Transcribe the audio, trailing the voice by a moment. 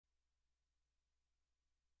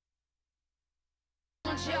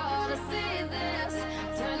want you all to see this.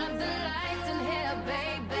 Turn up the lights in here,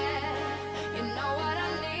 baby. You know what I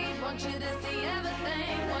need. Want you to see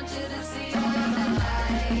everything. Want you to see all of the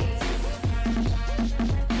lights.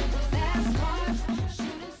 Fast cars,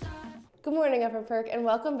 shooting stars. Good morning, Upper Perk, and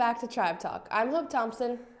welcome back to Tribe Talk. I'm Hope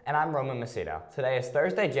Thompson. And I'm Roman Macedo. Today is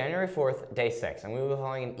Thursday, January 4th, day 6, and we will be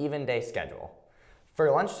following an even day schedule. For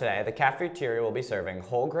lunch today, the cafeteria will be serving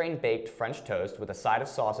whole grain baked French toast with a side of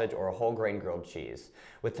sausage or a whole grain grilled cheese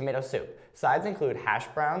with tomato soup. Sides include hash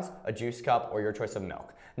browns, a juice cup, or your choice of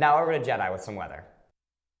milk. Now over to Jedi with some weather.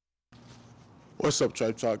 What's up,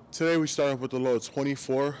 Tribe Talk? Today we start off with a low of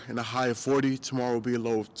 24 and a high of 40. Tomorrow will be a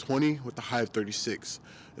low of 20 with a high of 36.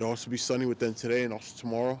 It'll also be sunny within today and also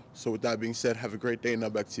tomorrow. So with that being said, have a great day, and now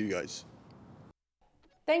back to you guys.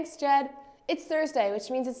 Thanks, Jed. It's Thursday, which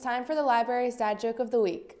means it's time for the library's dad joke of the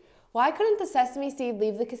week. Why couldn't the sesame seed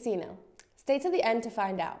leave the casino? Stay to the end to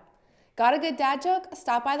find out. Got a good dad joke?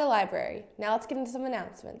 Stop by the library. Now let's get into some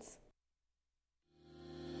announcements.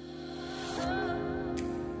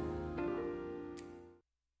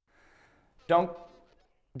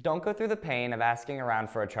 Don't go through the pain of asking around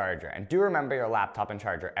for a charger, and do remember your laptop and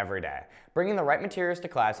charger every day. Bringing the right materials to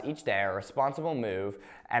class each day are a responsible move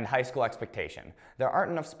and high school expectation. There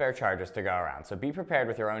aren't enough spare chargers to go around, so be prepared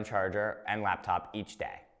with your own charger and laptop each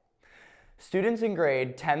day. Students in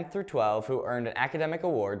grade 10 through 12 who earned an academic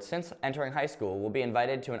award since entering high school will be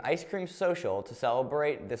invited to an ice cream social to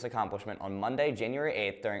celebrate this accomplishment on Monday, January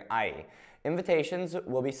 8th during IE. Invitations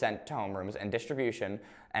will be sent to homerooms, and distribution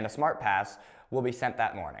and a smart pass will be sent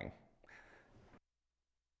that morning.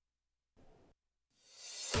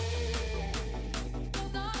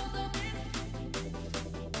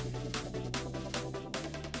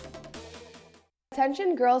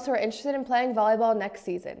 Attention girls who are interested in playing volleyball next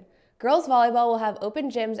season. Girls volleyball will have open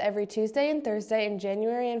gyms every Tuesday and Thursday in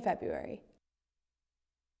January and February.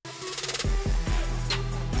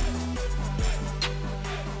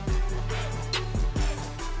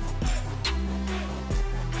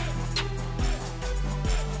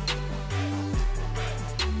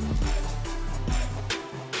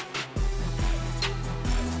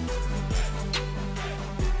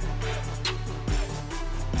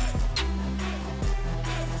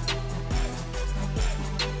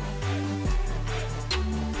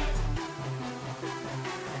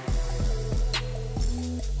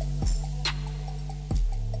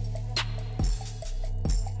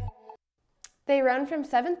 They run from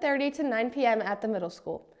 7:30 to 9 p.m. at the middle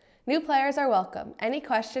school. New players are welcome. Any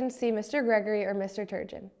questions, see Mr. Gregory or Mr.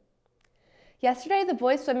 Turgeon. Yesterday, the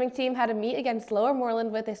boys swimming team had a meet against Lower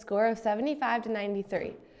Moreland with a score of 75 to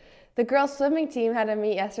 93. The girls swimming team had a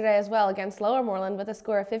meet yesterday as well against Lower Moreland with a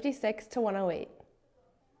score of 56 to 108.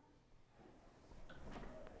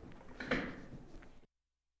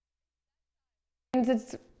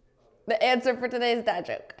 It's the answer for today's dad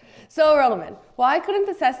joke. So, Roman, why couldn't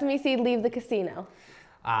the sesame seed leave the casino?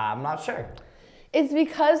 I'm not sure. It's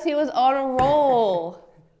because he was on a roll.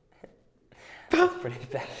 That's pretty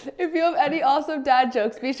bad. If you have any awesome dad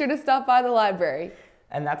jokes, be sure to stop by the library.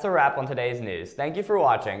 And that's a wrap on today's news. Thank you for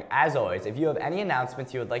watching. As always, if you have any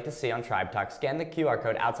announcements you would like to see on Tribe Talk, scan the QR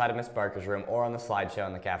code outside of Miss Barker's room or on the slideshow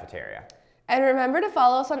in the cafeteria. And remember to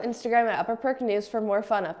follow us on Instagram at Upper Perk News for more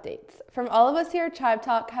fun updates. From all of us here at Tribe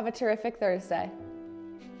Talk, have a terrific Thursday.